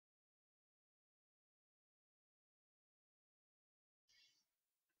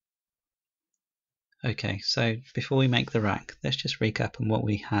Okay, so before we make the rack, let's just recap on what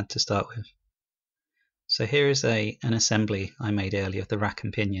we had to start with. So here is an assembly I made earlier of the rack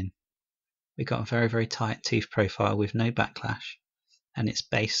and pinion. We got a very tight tooth profile with no backlash, and it's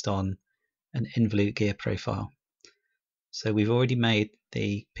based on an involute gear profile. So we've already made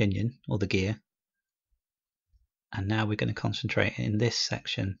the pinion or the gear, and now we're going to concentrate in this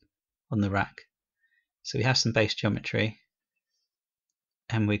section on the rack. So we have some base geometry,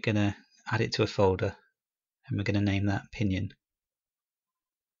 and we're going to add it to a folder, and we're going to name that pinion.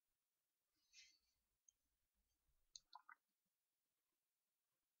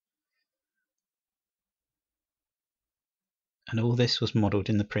 And all this was modeled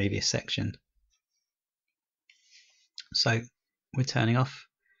in the previous section. So we're turning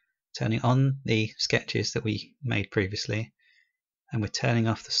on the sketches that we made previously, and we're turning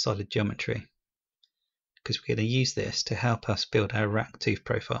off the solid geometry because we're going to use this to help us build our rack tooth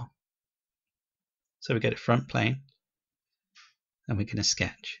profile. So we go to front plane and we're going to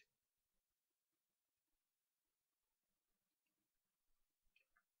sketch.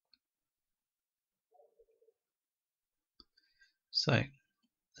 So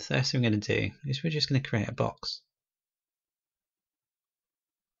the first thing we're going to do is we're just going to create a box.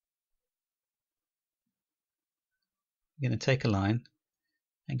 We're going to take a line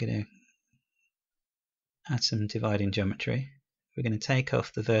and going to add some dividing geometry. We're going to take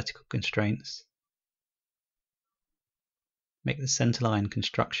off the vertical constraints, make the centerline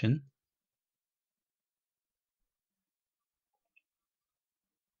construction,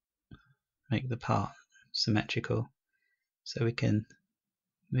 make the part symmetrical so we can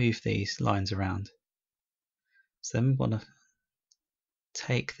move these lines around. So then we want to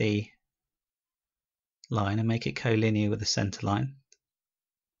take the line and make it collinear with the center line.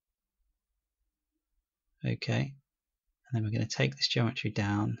 Okay, and then we're going to take this geometry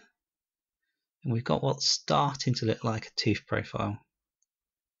down, and we've got what's starting to look like a tooth profile.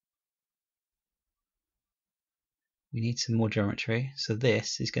 We need some more geometry, so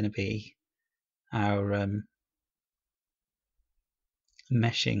this is going to be our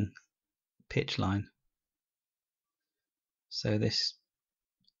meshing pitch line. So this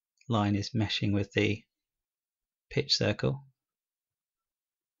line is meshing with the pitch circle.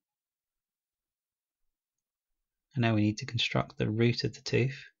 And now we need to construct the root of the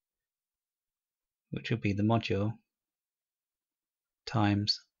tooth, which will be the module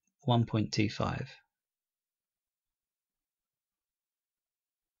times 1.25.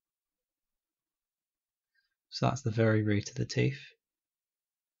 So that's the very root of the tooth.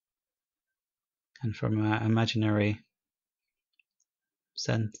 And from our imaginary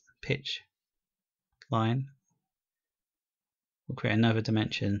pitch line, we'll create another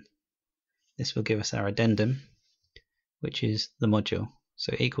dimension. This will give us our addendum, which is the module.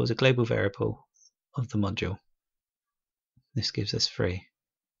 So it equals a global variable of the module. This gives us 3.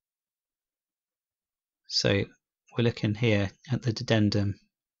 So we're looking here at the dedendum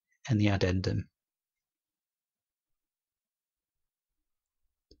and the addendum.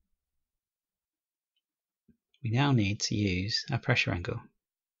 We now need to use our pressure angle.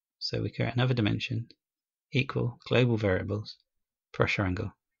 So we create another dimension, equal global variables, pressure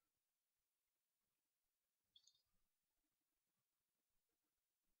angle.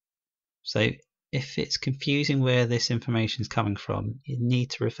 So if it's confusing where this information is coming from, you need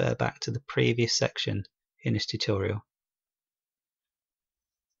to refer back to the previous section in this tutorial.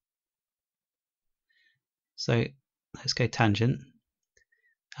 So let's go tangent,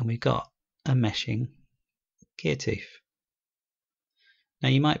 and we've got a meshing gear tooth. Now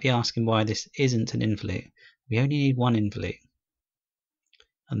you might be asking why this isn't an involute. We only need one involute,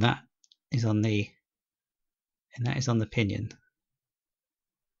 and that is on the pinion.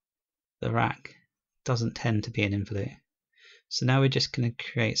 The rack doesn't tend to be an involute. So now we're just going to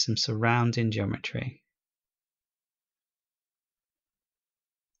create some surrounding geometry.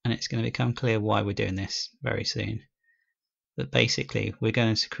 And it's going to become clear why we're doing this very soon. But basically, we're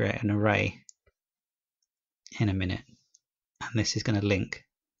going to create an array in a minute. And this is going to link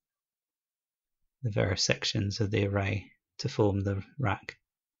the various sections of the array to form the rack.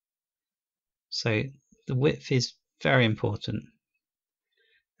 So the width is very important.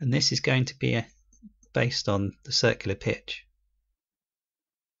 And this is going to be based on the circular pitch.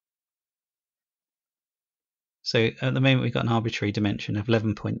 So at the moment we've got an arbitrary dimension of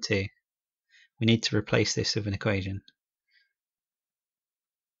 11.2. We need to replace this with an equation.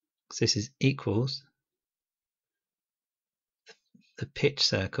 So this is equals the pitch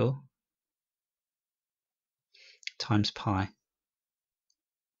circle times pi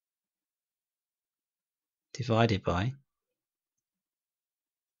divided by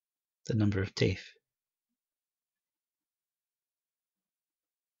the number of teeth.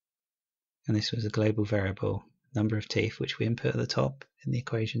 and this was a global variable, number of teeth, which we input at the top in the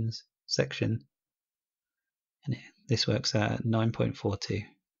equations section, and this works out at 9.42.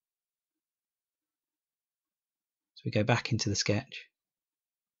 So we go back into the sketch,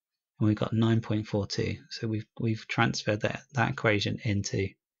 and we've got 9.42. So we've transferred that equation into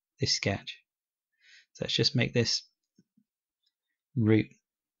this sketch. So let's just make this route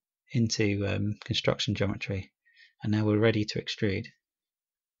into construction geometry, and now we're ready to extrude.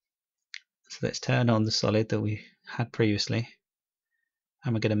 So let's turn on the solid that we had previously,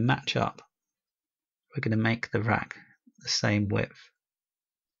 and we're going to match up. We're going to make the rack the same width.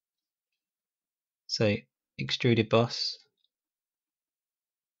 So extruded boss,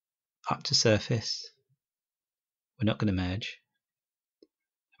 up to surface. We're not going to merge.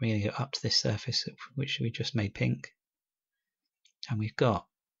 We're going to go up to this surface, which we just made pink, and we've got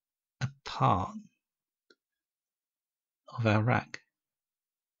a part of our rack.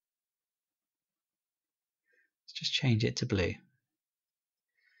 Let's just change it to blue.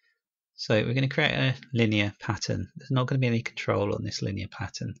 So we're going to create a linear pattern. There's not going to be any control on this linear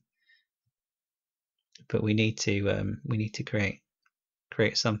pattern, but we need to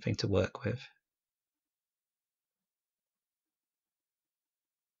create something to work with.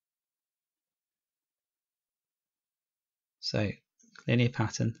 So linear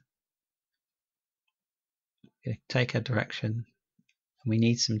pattern. We're going to take our direction, and we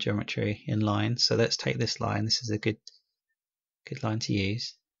need some geometry in line. So let's take this line. This is a good line to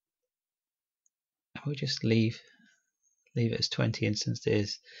use. And we'll just leave it as 20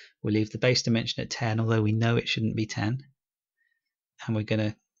 instances. We'll leave the base dimension at 10, although we know it shouldn't be 10. And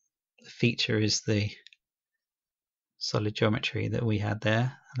the feature is the solid geometry that we had there.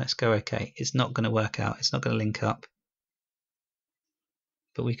 And let's go OK. It's not going to work out. It's not going to link up.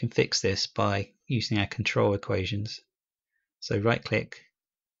 But we can fix this by using our control equations. So right click,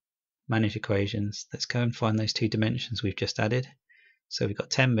 manage equations. Let's go and find those two dimensions we've just added. So we've got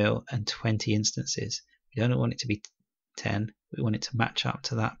 10 mil and 20 instances. We don't want it to be 10. We want it to match up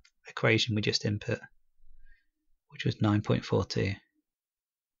to that equation we just input, which was 9.42.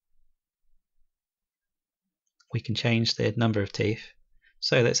 We can change the number of teeth.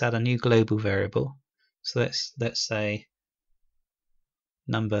 So let's add a new global variable. So let's say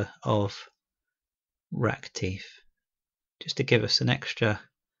number of rack teeth, just to give us an extra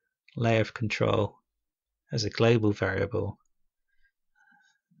layer of control as a global variable.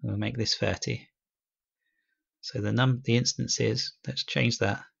 We'll make this 30. So the instances, let's change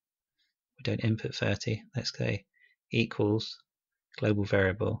that. We don't input 30. Let's go equals global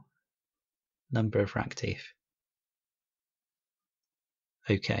variable number of rack teeth.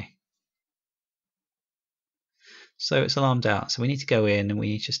 OK. So it's alarmed out. So we need to go in and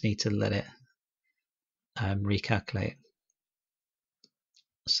we just need to let it recalculate.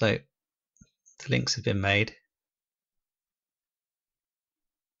 So the links have been made.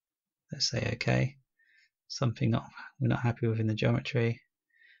 Let's say OK. Something we're not happy with in the geometry.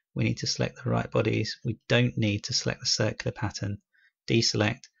 We need to select the right bodies. We don't need to select the circular pattern.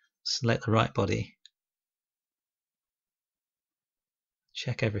 Deselect, select the right body.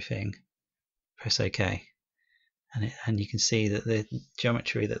 Check everything. Press OK. And you can see that the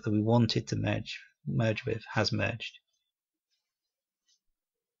geometry that we wanted to merge with has merged.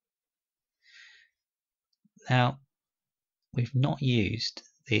 Now we've not used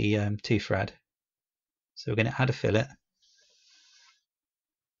the tooth rad, so we're going to add a fillet.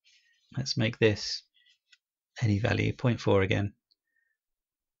 Let's make this any value 0.4 again,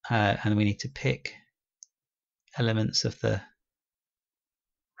 and we need to pick elements of the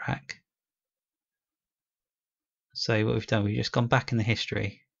rack. So what we've done, we've just gone back in the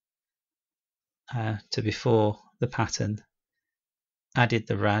history to before the pattern, added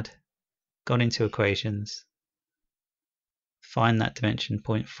the rad, gone into equations, find that dimension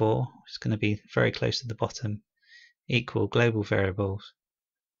 0.4, which is going to be very close to the bottom, equal global variables,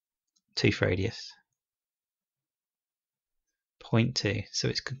 tooth radius, 0.2, so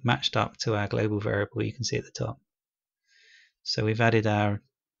it's matched up to our global variable you can see at the top. So we've added our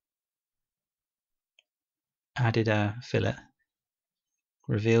fillet,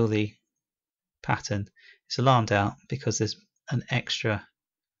 reveal the pattern. It's alarmed out because there's an extra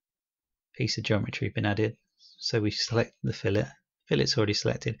piece of geometry been added. So we select the fillet. Fillet's already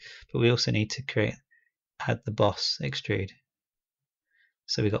selected, but we also need to add the boss extrude.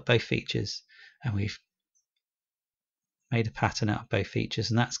 So we've got both features, and we've made a pattern out of both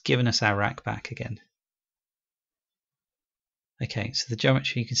features, and that's given us our rack back again. Okay, so the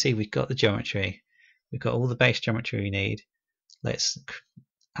geometry, you can see we've got the geometry. We've got all the base geometry we need. Let's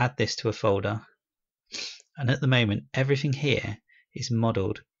add this to a folder. And at the moment, everything here is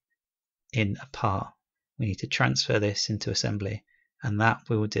modeled in a part. We need to transfer this into assembly, and that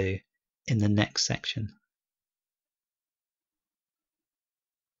we will do in the next section.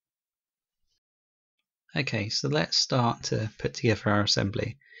 Okay, so let's start to put together our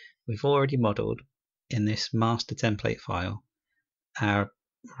assembly. We've already modeled in this master template file our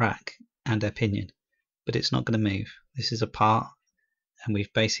rack and our pinion, but it's not going to move. This is a part, and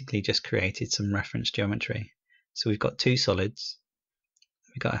we've basically just created some reference geometry. So we've got two solids,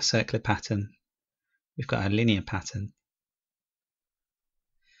 we've got our circular pattern, we've got our linear pattern,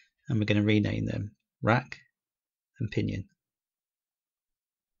 and we're going to rename them rack and pinion.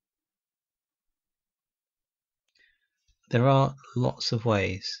 There are lots of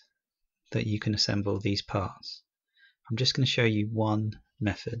ways that you can assemble these parts. I'm just going to show you one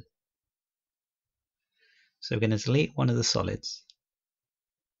method. So we're going to delete one of the solids.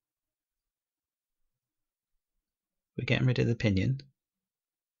 We're getting rid of the pinion,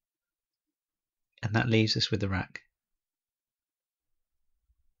 and that leaves us with the rack.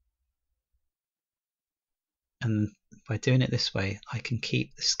 And by doing it this way, I can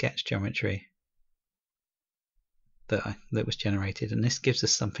keep the sketch geometry that was generated, and this gives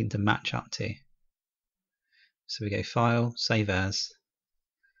us something to match up to. So we go File, Save As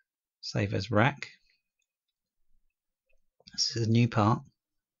Rack. This is a new part.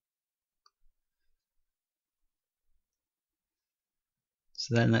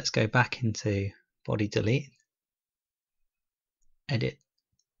 So then let's go back into Body Delete, Edit,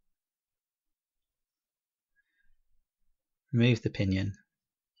 remove the pinion,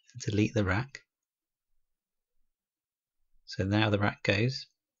 and delete the rack. So now the rack goes,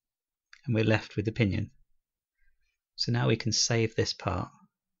 and we're left with the pinion. So now we can save this part.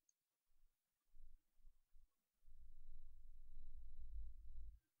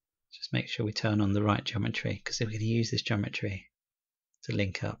 Just make sure we turn on the right geometry, because we're going to use this geometry to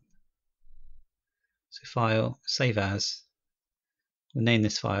link up. So File, Save As, we'll name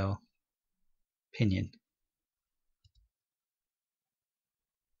this file Pinion.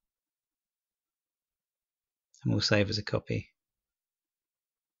 And we'll save as a copy.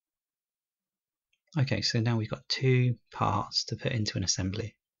 Okay, so now we've got two parts to put into an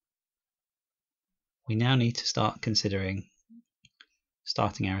assembly. We now need to start considering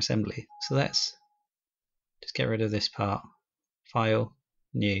starting our assembly. So let's just get rid of this part, File,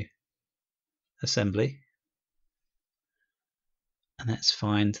 New, Assembly, and let's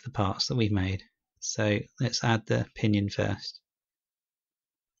find the parts that we've made. So let's add the pinion first.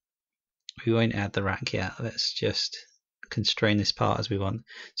 We won't add the rack yet. Let's just constrain this part as we want.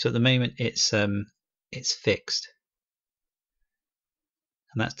 So at the moment it's fixed,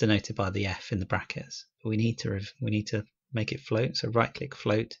 and that's denoted by the F in the brackets. But we need to make it float. So right-click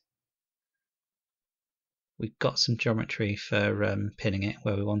Float. We've got some geometry for pinning it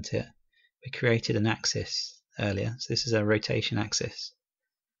where we want it. We created an axis earlier, so this is our rotation axis.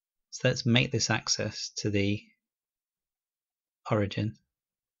 So let's make this axis to the origin.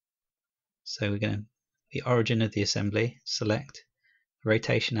 So we're going to the origin of the assembly, select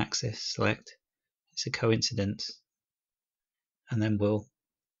rotation axis, select. It's a coincidence, and then we'll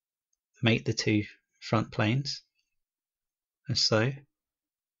make the two front planes as so,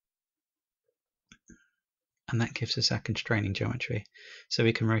 and that gives us our constraining geometry. So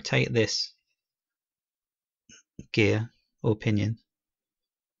we can rotate this gear or pinion,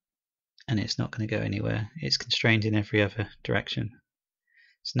 and it's not going to go anywhere. It's constrained in every other direction.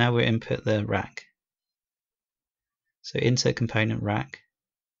 So now we'll input the rack. So insert component rack,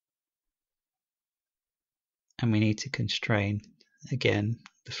 and we need to constrain again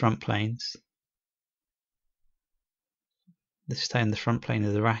the front planes. This time the front plane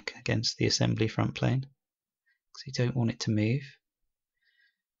of the rack against the assembly front plane, because we don't want it to move.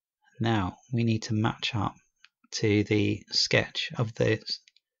 Now we need to match up to the sketch of the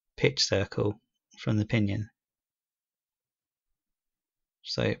pitch circle from the pinion.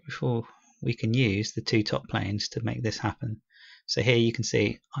 So before we can use the two top planes to make this happen. So here you can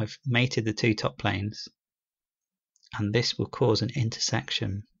see I've mated the two top planes, and this will cause an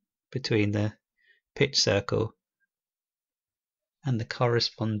intersection between the pitch circle and the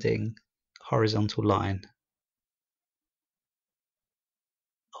corresponding horizontal line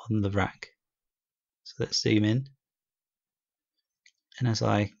on the rack. So let's zoom in, and as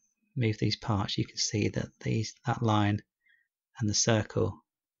I move these parts you can see that that line and the circle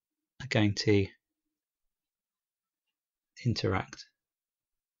are going to interact.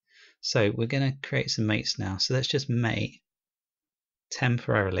 So we're going to create some mates now. So let's just mate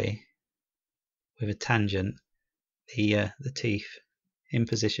temporarily with a tangent the teeth in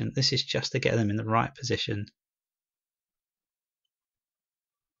position. This is just to get them in the right position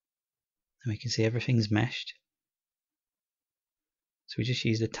And we can see everything's meshed. So we just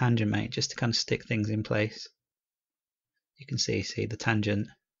use the tangent mate just to kind of stick things in place. You can see the tangent.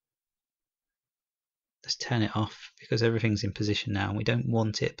 Let's turn it off because everything's in position now and we don't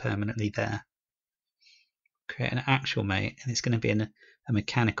want it permanently there. Create an actual mate, and it's going to be a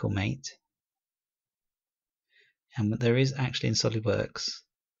mechanical mate. And there is actually in Solidworks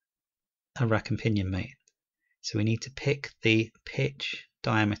a rack and pinion mate. So we need to pick the pitch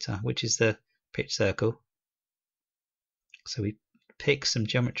diameter, which is the pitch circle. So we pick some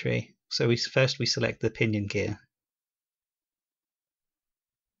geometry. So first we select the pinion gear.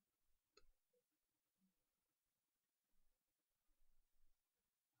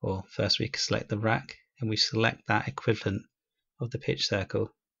 Or first we select the rack and we select that equivalent of the pitch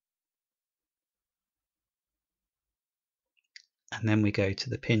circle. And then we go to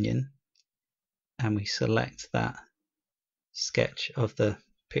the pinion and we select that sketch of the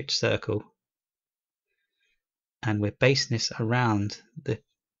pitch circle. And we're basing this around the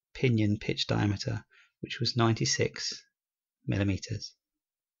pinion pitch diameter, which was 96 millimeters.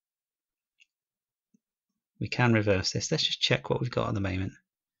 We can reverse this. Let's just check what we've got at the moment.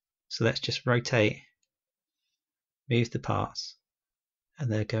 So let's just rotate, move the parts,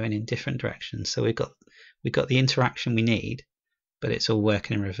 and they're going in different directions. So we've got the interaction we need, but it's all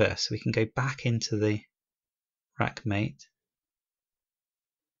working in reverse. So we can go back into the rack mate.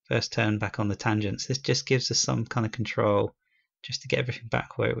 First turn back on the tangents. This just gives us some kind of control just to get everything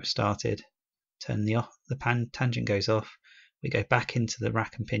back where it was started. Turn the tangent goes off. We go back into the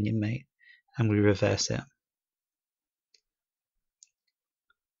rack and pinion mate and we reverse it.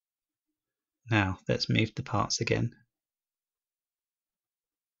 Now let's move the parts again.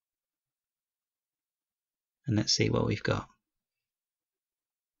 And let's see what we've got.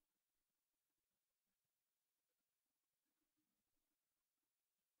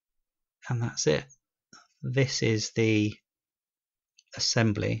 And that's it. This is the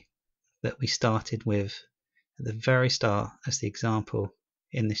assembly that we started with at the very start as the example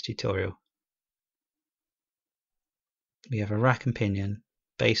in this tutorial. We have a rack and pinion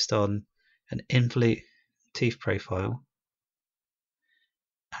based on an involute tooth profile,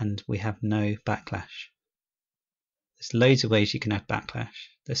 and we have no backlash. There's loads of ways you can have backlash.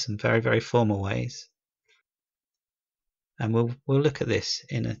 There's some very, very formal ways, and we'll look at this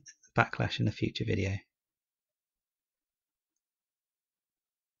in a backlash in a future video.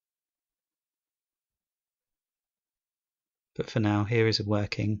 But for now, here is a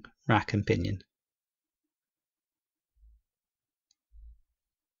working rack and pinion.